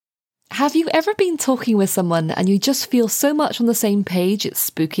Have you ever been talking with someone and you just feel so much on the same page it's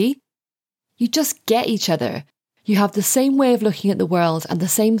spooky? You just get each other. You have the same way of looking at the world and the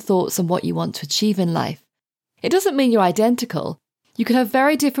same thoughts on what you want to achieve in life. It doesn't mean you're identical. You could have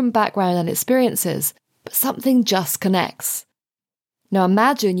very different background and experiences, but something just connects. Now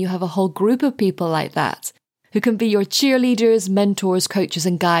imagine you have a whole group of people like that, who can be your cheerleaders, mentors, coaches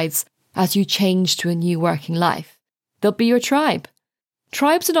and guides as you change to a new working life. They'll be your tribe.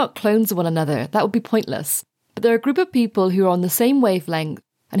 Tribes are not clones of one another, that would be pointless, but they're a group of people who are on the same wavelength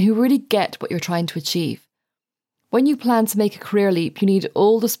and who really get what you're trying to achieve. When you plan to make a career leap, you need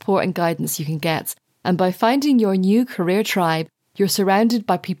all the support and guidance you can get, and by finding your new career tribe, you're surrounded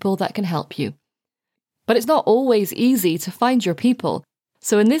by people that can help you. But it's not always easy to find your people,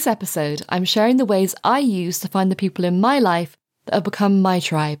 so in this episode, I'm sharing the ways I use to find the people in my life that have become my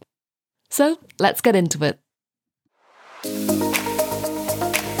tribe. So let's get into it.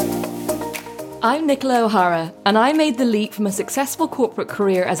 I'm Nicola O'Hara, and I made the leap from a successful corporate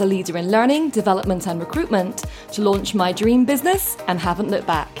career as a leader in learning, development and recruitment to launch my dream business and haven't looked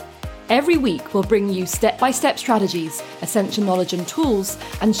back. Every week we'll bring you step-by-step strategies, essential knowledge and tools,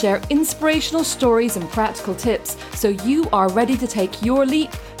 and share inspirational stories and practical tips so you are ready to take your leap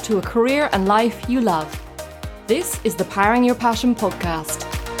to a career and life you love. This is the Powering Your Passion podcast.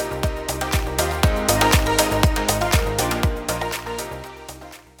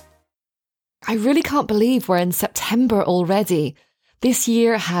 I really can't believe we're in September already. This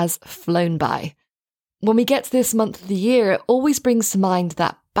year has flown by. When we get to this month of the year, it always brings to mind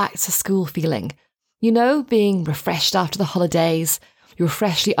that back to school feeling. You know, being refreshed after the holidays, your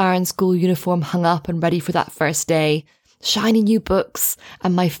freshly ironed school uniform hung up and ready for that first day, shiny new books,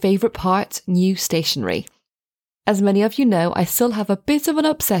 and my favourite part, new stationery. As many of you know, I still have a bit of an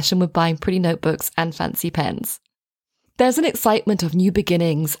obsession with buying pretty notebooks and fancy pens. There's an excitement of new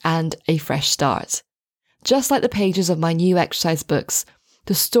beginnings and a fresh start. Just like the pages of my new exercise books,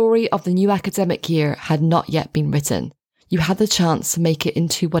 the story of the new academic year had not yet been written. You had the chance to make it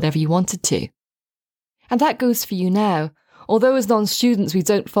into whatever you wanted to. And that goes for you now. Although as non-students we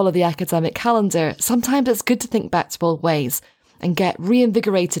don't follow the academic calendar, sometimes it's good to think back to old ways and get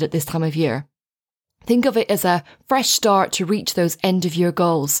reinvigorated at this time of year. Think of it as a fresh start to reach those end-of-year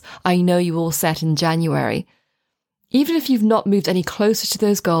goals I know you all set in January. Even if you've not moved any closer to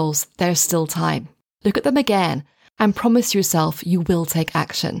those goals, there's still time. Look at them again and promise yourself you will take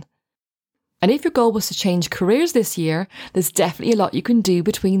action. And if your goal was to change careers this year, there's definitely a lot you can do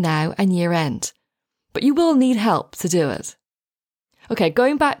between now and year end. But you will need help to do it. Okay,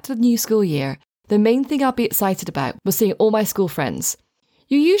 going back to the new school year, the main thing I'll be excited about was seeing all my school friends.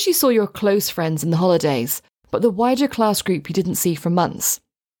 You usually saw your close friends in the holidays, but the wider class group you didn't see for months.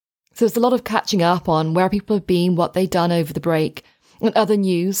 So there's a lot of catching up on where people have been, what they've done over the break, and other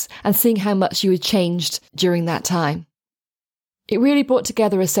news, and seeing how much you had changed during that time. It really brought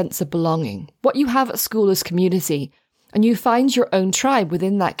together a sense of belonging. What you have at school is community, and you find your own tribe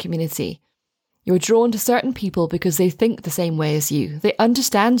within that community. You're drawn to certain people because they think the same way as you, they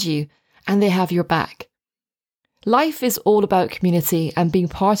understand you, and they have your back. Life is all about community, and being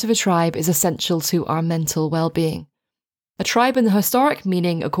part of a tribe is essential to our mental well-being. A tribe in the historic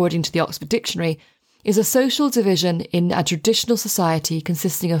meaning, according to the Oxford Dictionary, is a social division in a traditional society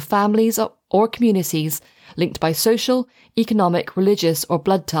consisting of families or communities linked by social, economic, religious or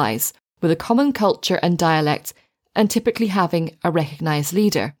blood ties, with a common culture and dialect, and typically having a recognised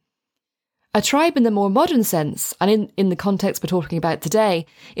leader. A tribe in the more modern sense, and in the context we're talking about today,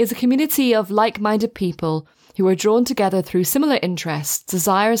 is a community of like-minded people who are drawn together through similar interests,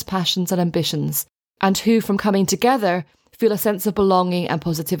 desires, passions and ambitions, and who, from coming together, feel a sense of belonging and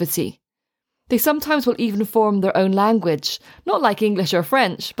positivity. They sometimes will even form their own language, not like English or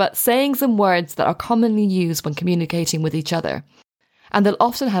French, but sayings and words that are commonly used when communicating with each other. And they'll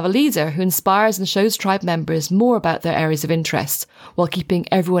often have a leader who inspires and shows tribe members more about their areas of interest, while keeping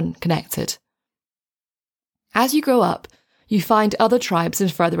everyone connected. As you grow up, you find other tribes in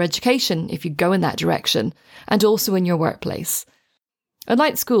further education if you go in that direction, and also in your workplace.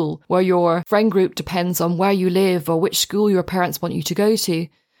 Unlike school, where your friend group depends on where you live or which school your parents want you to go to,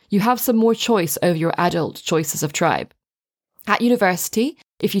 you have some more choice over your adult choices of tribe. At university,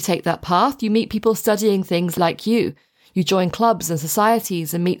 if you take that path, you meet people studying things like you. You join clubs and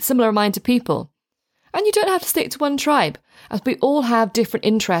societies and meet similar-minded people. And you don't have to stick to one tribe, as we all have different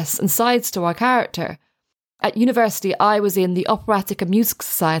interests and sides to our character. At university, I was in the Operatic and Music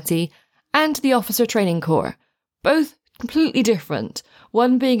Society and the Officer Training Corps, both completely different,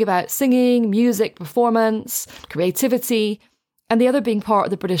 one being about singing, music, performance, creativity, and the other being part of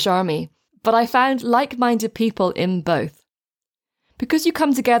the British Army. But I found like-minded people in both. Because you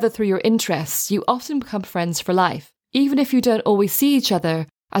come together through your interests, you often become friends for life, even if you don't always see each other,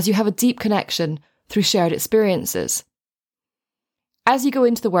 as you have a deep connection through shared experiences. As you go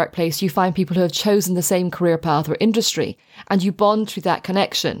into the workplace, you find people who have chosen the same career path or industry, and you bond through that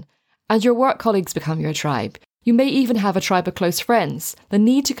connection, and your work colleagues become your tribe. You may even have a tribe of close friends. The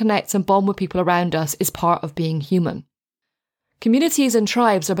need to connect and bond with people around us is part of being human. Communities and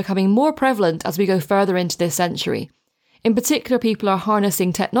tribes are becoming more prevalent as we go further into this century. In particular, people are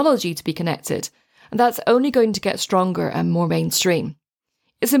harnessing technology to be connected, and that's only going to get stronger and more mainstream.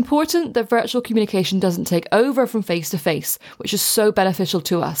 It's important that virtual communication doesn't take over from face-to-face, which is so beneficial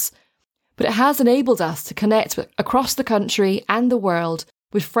to us, but it has enabled us to connect across the country and the world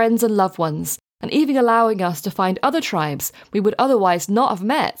with friends and loved ones, and even allowing us to find other tribes we would otherwise not have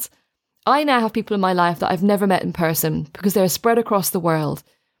met. I now have people in my life that I've never met in person because they're spread across the world,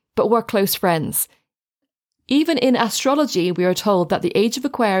 but we're close friends. Even in astrology, we are told that the age of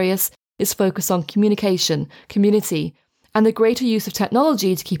Aquarius is focused on communication, community, and the greater use of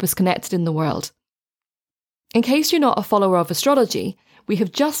technology to keep us connected in the world. In case you're not a follower of astrology, we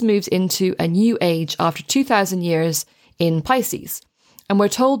have just moved into a new age after 2,000 years in Pisces, and we're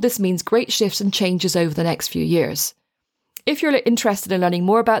told this means great shifts and changes over the next few years. If you're interested in learning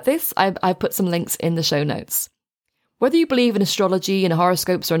more about this, I've put some links in the show notes. Whether you believe in astrology and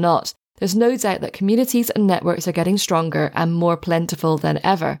horoscopes or not, there's no doubt that communities and networks are getting stronger and more plentiful than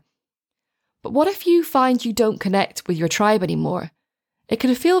ever. But what if you find you don't connect with your tribe anymore? It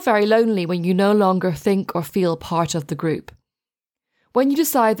can feel very lonely when you no longer think or feel part of the group. When you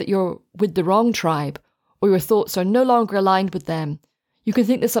decide that you're with the wrong tribe, or your thoughts are no longer aligned with them, you can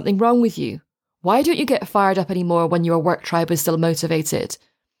think there's something wrong with you. Why don't you get fired up anymore when your work tribe is still motivated?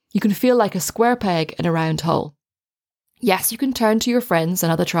 You can feel like a square peg in a round hole. Yes, you can turn to your friends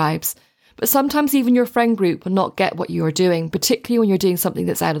and other tribes, but sometimes even your friend group will not get what you are doing, particularly when you're doing something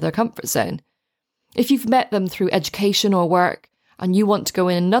that's out of their comfort zone. If you've met them through education or work, and you want to go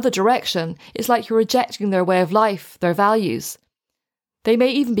in another direction, it's like you're rejecting their way of life, their values. They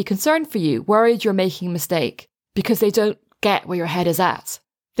may even be concerned for you, worried you're making a mistake, because they don't get where your head is at.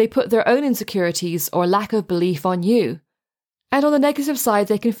 They put their own insecurities or lack of belief on you. And on the negative side,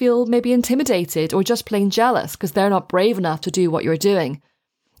 they can feel maybe intimidated or just plain jealous because they're not brave enough to do what you're doing.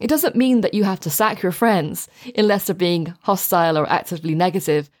 It doesn't mean that you have to sack your friends, unless they're being hostile or actively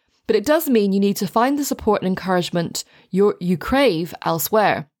negative, but it does mean you need to find the support and encouragement you crave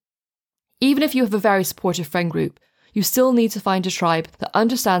elsewhere. Even if you have a very supportive friend group, you still need to find a tribe that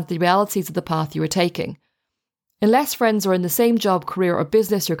understands the realities of the path you are taking. Unless friends are in the same job, career or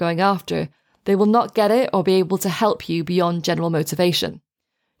business you're going after, they will not get it or be able to help you beyond general motivation.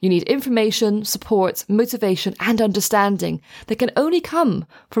 You need information, support, motivation and understanding that can only come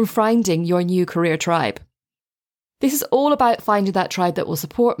from finding your new career tribe. This is all about finding that tribe that will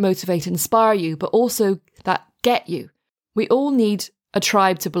support, motivate, inspire you, but also that get you. We all need a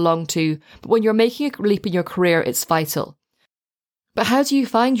tribe to belong to, but when you're making a leap in your career, it's vital. But how do you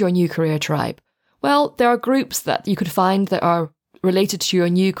find your new career tribe? Well, there are groups that you could find that are related to your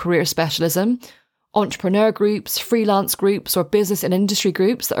new career specialism, entrepreneur groups, freelance groups, or business and industry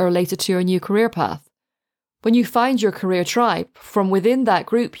groups that are related to your new career path. When you find your career tribe, from within that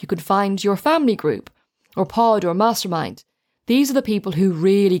group, you could find your family group, or pod or mastermind. These are the people who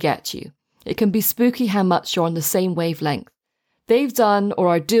really get you. It can be spooky how much you're on the same wavelength. They've done or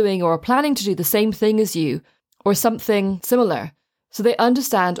are doing or are planning to do the same thing as you, or something similar, so they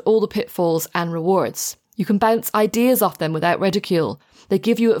understand all the pitfalls and rewards. You can bounce ideas off them without ridicule. They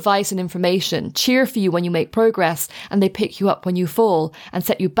give you advice and information, cheer for you when you make progress, and they pick you up when you fall and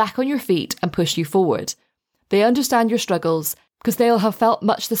set you back on your feet and push you forward. They understand your struggles because they'll have felt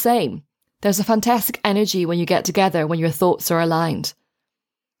much the same. There's a fantastic energy when you get together, when your thoughts are aligned.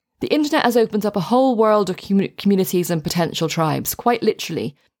 The internet has opened up a whole world of communities and potential tribes, quite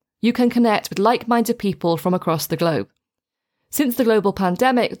literally. You can connect with like-minded people from across the globe. Since the global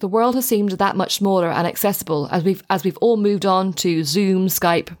pandemic, the world has seemed that much smaller and accessible as we've all moved on to Zoom,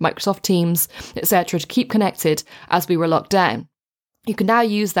 Skype, Microsoft Teams, etc. to keep connected as we were locked down. You can now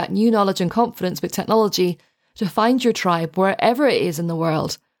use that new knowledge and confidence with technology to find your tribe wherever it is in the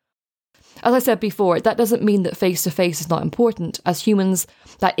world. As I said before, that doesn't mean that face-to-face is not important. As humans,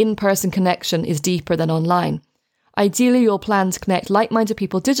 that in-person connection is deeper than online. Ideally, you'll plan to connect like-minded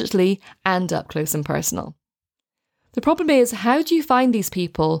people digitally and up close and personal. The problem is, how do you find these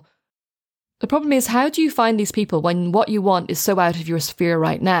people when what you want is so out of your sphere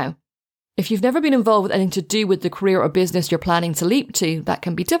right now? If you've never been involved with anything to do with the career or business you're planning to leap to, that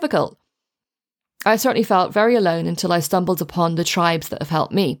can be difficult. I certainly felt very alone until I stumbled upon the tribes that have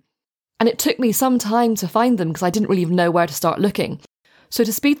helped me. And it took me some time to find them because I didn't really know where to start looking. So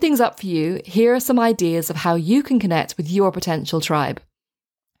to speed things up for you, here are some ideas of how you can connect with your potential tribe.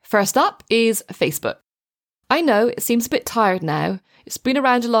 First up is Facebook. I know it seems a bit tired now. It's been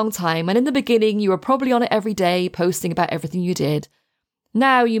around a long time, and in the beginning you were probably on it every day, posting about everything you did.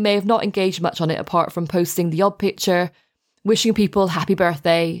 Now you may have not engaged much on it apart from posting the odd picture, wishing people happy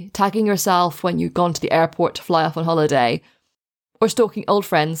birthday, tagging yourself when you've gone to the airport to fly off on holiday, or stalking old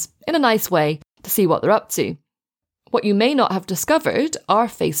friends in a nice way to see what they're up to. What you may not have discovered are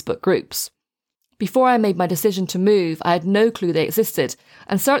Facebook groups. Before I made my decision to move, I had no clue they existed,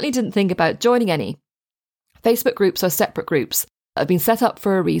 and certainly didn't think about joining any. Facebook groups are separate groups that have been set up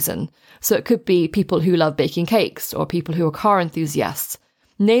for a reason, so it could be people who love baking cakes, or people who are car enthusiasts.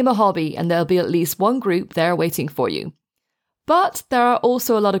 Name a hobby and there'll be at least one group there waiting for you. But there are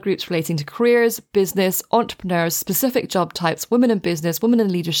also a lot of groups relating to careers, business, entrepreneurs, specific job types, women in business, women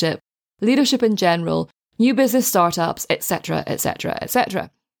in leadership, leadership in general, new business startups, etc., etc.,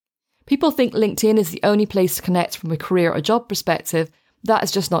 etc. People think LinkedIn is the only place to connect from a career or job perspective. That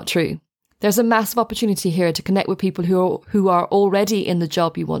is just not true. There's a massive opportunity here to connect with people who are already in the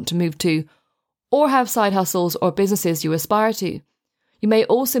job you want to move to, or have side hustles or businesses you aspire to. You may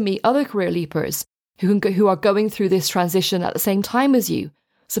also meet other career leapers who are going through this transition at the same time as you,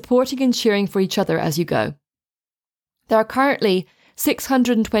 supporting and cheering for each other as you go. There are currently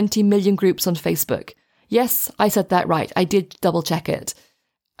 620 million groups on Facebook. Yes, I said that right. I did double check it.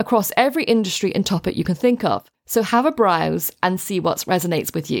 Across every industry and topic you can think of. So have a browse and see what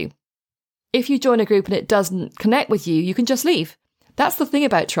resonates with you. If you join a group and it doesn't connect with you, you can just leave. That's the thing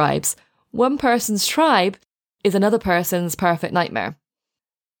about tribes. One person's tribe is another person's perfect nightmare.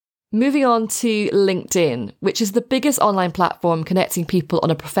 Moving on to LinkedIn, which is the biggest online platform connecting people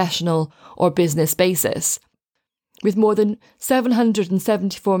on a professional or business basis. With more than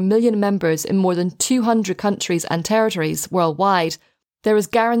 774 million members in more than 200 countries and territories worldwide, there is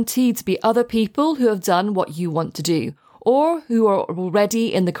guaranteed to be other people who have done what you want to do, or who are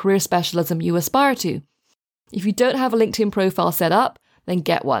already in the career specialism you aspire to. If you don't have a LinkedIn profile set up, then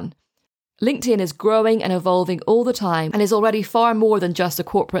get one. LinkedIn is growing and evolving all the time and is already far more than just a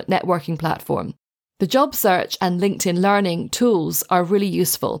corporate networking platform. The job search and LinkedIn learning tools are really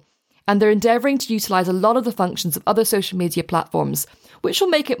useful, and they're endeavouring to utilise a lot of the functions of other social media platforms, which will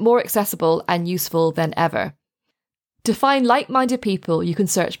make it more accessible and useful than ever. To find like-minded people, you can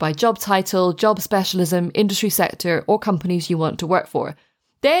search by job title, job specialism, industry sector, or companies you want to work for.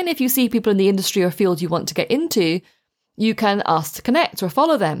 Then, if you see people in the industry or field you want to get into, you can ask to connect or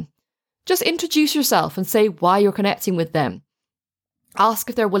follow them. Just introduce yourself and say why you're connecting with them. Ask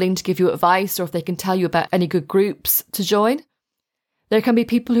if they're willing to give you advice or if they can tell you about any good groups to join. There can be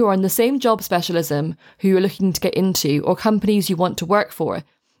people who are in the same job specialism who you're looking to get into, or companies you want to work for,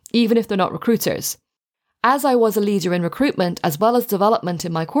 even if they're not recruiters. As I was a leader in recruitment as well as development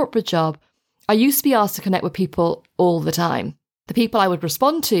in my corporate job, I used to be asked to connect with people all the time. The people I would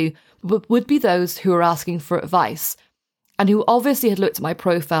respond to would be those who were asking for advice, and who obviously had looked at my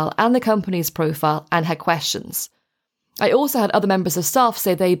profile and the company's profile and had questions. I also had other members of staff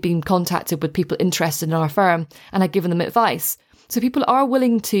say they'd been contacted with people interested in our firm and had given them advice. So people are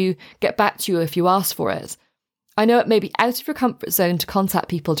willing to get back to you if you ask for it. I know it may be out of your comfort zone to contact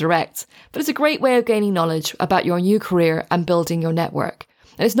people direct, but it's a great way of gaining knowledge about your new career and building your network,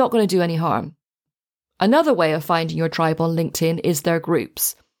 and it's not going to do any harm. Another way of finding your tribe on LinkedIn is their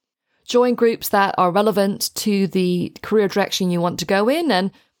groups. Join groups that are relevant to the career direction you want to go in,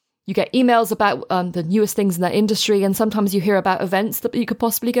 and you get emails about the newest things in that industry, and sometimes you hear about events that you could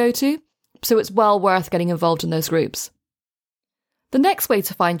possibly go to, so it's well worth getting involved in those groups. The next way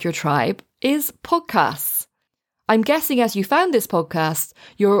to find your tribe is podcasts. I'm guessing as you found this podcast,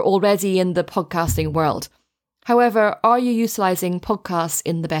 you're already in the podcasting world. However, are you utilising podcasts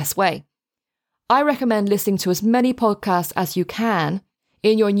in the best way? I recommend listening to as many podcasts as you can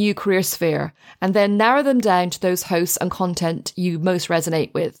in your new career sphere, and then narrow them down to those hosts and content you most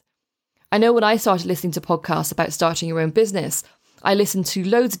resonate with. I know when I started listening to podcasts about starting your own business, I listened to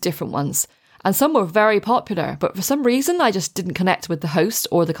loads of different ones, and some were very popular, but for some reason I just didn't connect with the host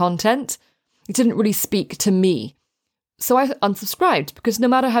or the content. It didn't really speak to me. So I unsubscribed, because no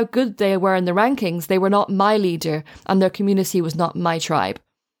matter how good they were in the rankings, they were not my leader and their community was not my tribe.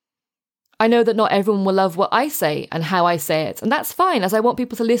 I know that not everyone will love what I say and how I say it, and that's fine, as I want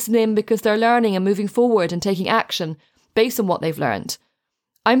people to listen in because they're learning and moving forward and taking action based on what they've learned.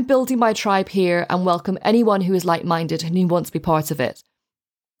 I'm building my tribe here and welcome anyone who is like-minded and who wants to be part of it.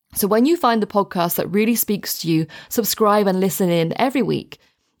 So when you find the podcast that really speaks to you, subscribe and listen in every week,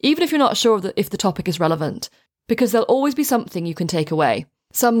 even if you're not sure if the topic is relevant, because there'll always be something you can take away.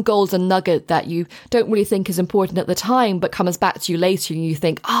 Some golden nugget that you don't really think is important at the time, but comes back to you later and you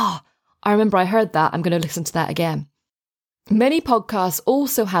think, I remember I heard that, I'm going to listen to that again. Many podcasts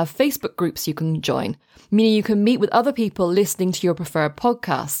also have Facebook groups you can join, meaning you can meet with other people listening to your preferred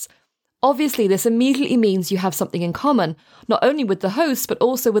podcasts. Obviously, this immediately means you have something in common, not only with the host, but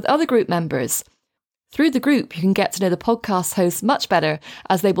also with other group members. Through the group, you can get to know the podcast hosts much better,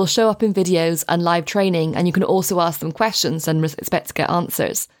 as they will show up in videos and live training, and you can also ask them questions and expect to get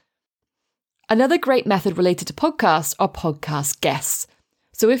answers. Another great method related to podcasts are podcast guests.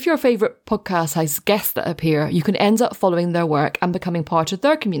 So if your favourite podcast has guests that appear, you can end up following their work and becoming part of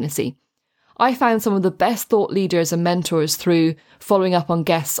their community. I found some of the best thought leaders and mentors through following up on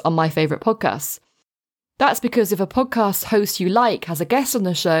guests on my favourite podcasts. That's because if a podcast host you like has a guest on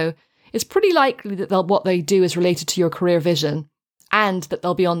the show, it's pretty likely that what they do is related to your career vision and that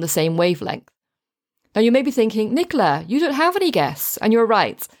they'll be on the same wavelength. Now you may be thinking, Nicola, you don't have any guests. And you're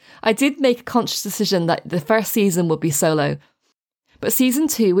right. I did make a conscious decision that the first season would be solo. But season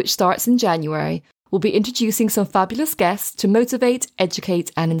 2, which starts in January, will be introducing some fabulous guests to motivate,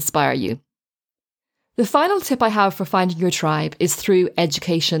 educate, and inspire you. The final tip I have for finding your tribe is through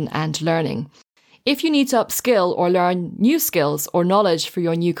education and learning. If you need to upskill or learn new skills or knowledge for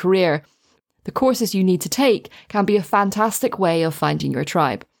your new career, the courses you need to take can be a fantastic way of finding your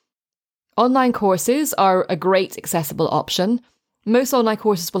tribe. Online courses are a great accessible option. Most online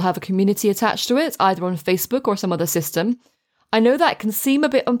courses will have a community attached to it, either on Facebook or some other system. I know that can seem a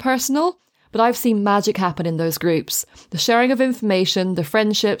bit impersonal, but I've seen magic happen in those groups. The sharing of information, the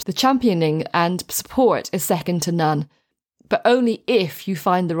friendships, the championing and support is second to none, but only if you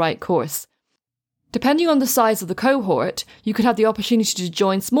find the right course. Depending on the size of the cohort, you could have the opportunity to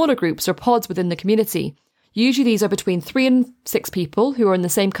join smaller groups or pods within the community. Usually these are between 3 and 6 people who are in the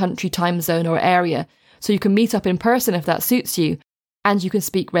same country, time zone or area, so you can meet up in person if that suits you, and you can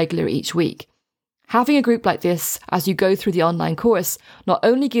speak regularly each week. Having a group like this as you go through the online course not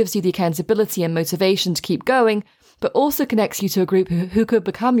only gives you the accountability and motivation to keep going, but also connects you to a group who could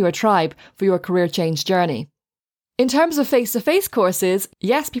become your tribe for your career change journey. In terms of face-to-face courses,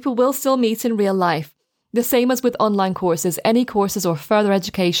 yes, people will still meet in real life. The same as with online courses, any courses or further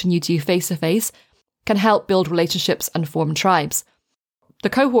education you do face-to-face can help build relationships and form tribes. The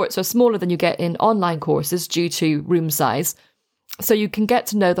cohorts are smaller than you get in online courses due to room size, so you can get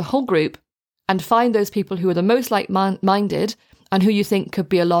to know the whole group and find those people who are the most like-minded and who you think could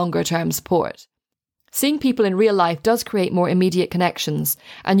be a longer-term support. Seeing people in real life does create more immediate connections,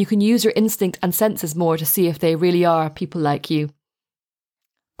 and you can use your instinct and senses more to see if they really are people like you.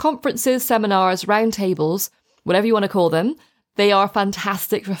 Conferences, seminars, roundtables, whatever you want to call them, they are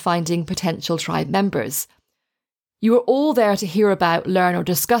fantastic for finding potential tribe members. You are all there to hear about, learn, or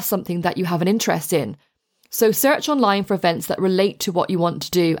discuss something that you have an interest in. So search online for events that relate to what you want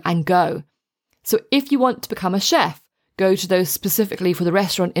to do and go. So if you want to become a chef, go to those specifically for the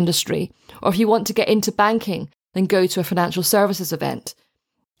restaurant industry. Or if you want to get into banking, then go to a financial services event.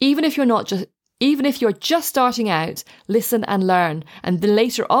 Even if you're just starting out, listen and learn. And then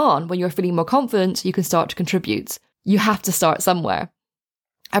later on, when you're feeling more confident, you can start to contribute. You have to start somewhere.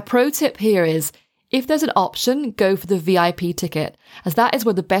 A pro tip here is, if there's an option, go for the VIP ticket, as that is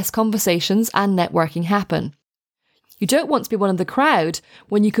where the best conversations and networking happen. You don't want to be one of the crowd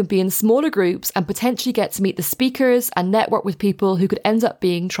when you can be in smaller groups and potentially get to meet the speakers and network with people who could end up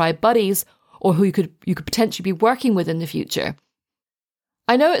being tribe buddies or who you could potentially be working with in the future.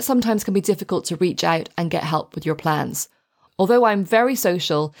 I know it sometimes can be difficult to reach out and get help with your plans. Although I'm very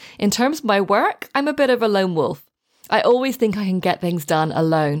social, in terms of my work, I'm a bit of a lone wolf. I always think I can get things done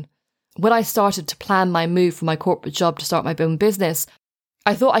alone. When I started to plan my move from my corporate job to start my own business,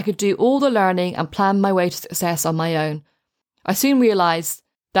 I thought I could do all the learning and plan my way to success on my own. I soon realised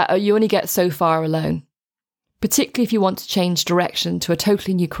that you only get so far alone, particularly if you want to change direction to a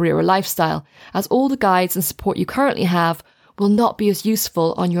totally new career or lifestyle, as all the guides and support you currently have will not be as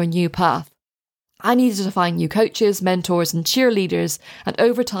useful on your new path. I needed to find new coaches, mentors and cheerleaders, and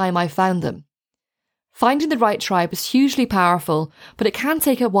over time I found them. Finding the right tribe is hugely powerful, but it can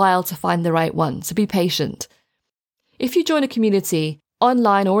take a while to find the right one, so be patient. If you join a community,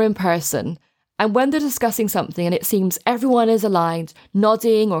 online or in person, and when they're discussing something and it seems everyone is aligned,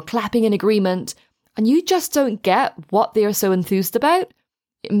 nodding or clapping in agreement, and you just don't get what they are so enthused about,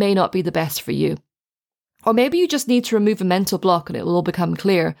 it may not be the best for you. Or maybe you just need to remove a mental block and it will all become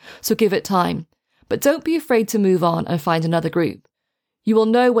clear, so give it time. But don't be afraid to move on and find another group. You will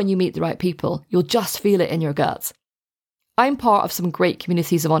know when you meet the right people. You'll just feel it in your gut. I'm part of some great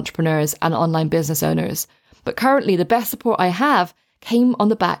communities of entrepreneurs and online business owners, but currently the best support I have came on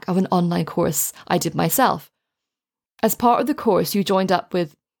the back of an online course I did myself. As part of the course, you joined up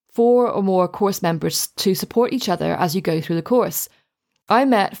with 4 or more course members to support each other as you go through the course. I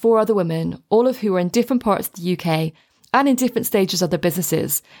met 4 other women, all of who are in different parts of the UK and in different stages of their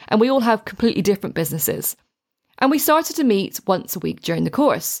businesses, and we all have completely different businesses. And we started to meet once a week during the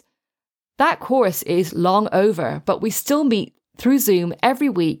course. That course is long over, but we still meet through Zoom every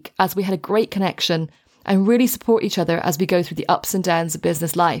week as we had a great connection and really support each other as we go through the ups and downs of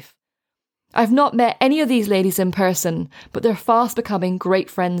business life. I've not met any of these ladies in person, but they're fast becoming great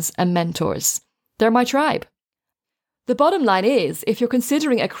friends and mentors. They're my tribe. The bottom line is, if you're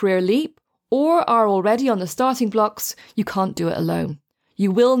considering a career leap or are already on the starting blocks, you can't do it alone.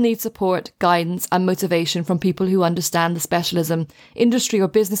 You will need support, guidance and motivation from people who understand the specialism, industry or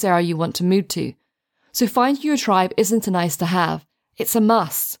business area you want to move to. So finding your tribe isn't a nice to have, it's a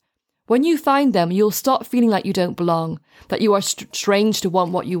must. When you find them, you'll stop feeling like you don't belong, that you are strange to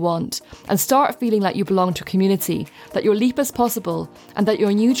want what you want, and start feeling like you belong to a community, that your leap is possible, and that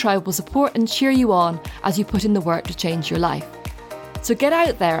your new tribe will support and cheer you on as you put in the work to change your life. So get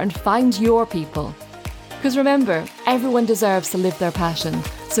out there and find your people. Because remember, everyone deserves to live their passion.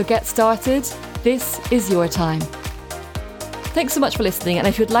 So get started. This is your time. Thanks so much for listening, and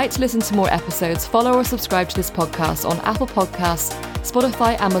if you'd like to listen to more episodes, follow or subscribe to this podcast on Apple Podcasts,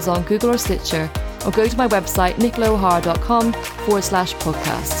 Spotify, Amazon, Google or Stitcher, or go to my website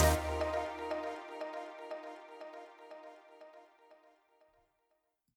nicolaohara.com/podcast.